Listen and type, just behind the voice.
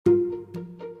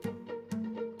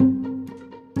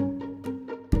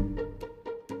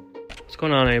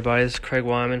going on, everybody? This is Craig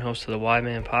Wyman, host of the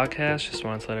Wyman Podcast. Just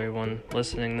wanted to let everyone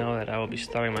listening know that I will be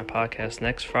starting my podcast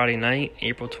next Friday night,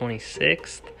 April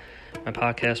 26th. My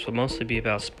podcast will mostly be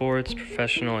about sports,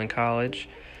 professional, and college.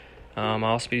 I'll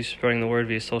also be spreading the word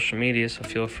via social media, so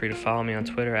feel free to follow me on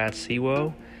Twitter at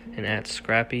CWO and at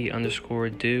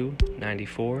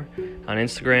Scrappy_Do94. On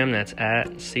Instagram, that's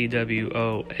at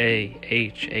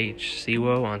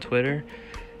CWOAHHCWO on Twitter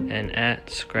and at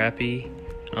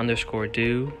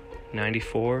Scrappy_Do94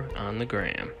 on the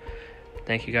gram.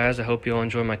 Thank you guys. I hope you'll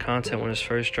enjoy my content when it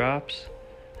first drops.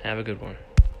 Have a good one.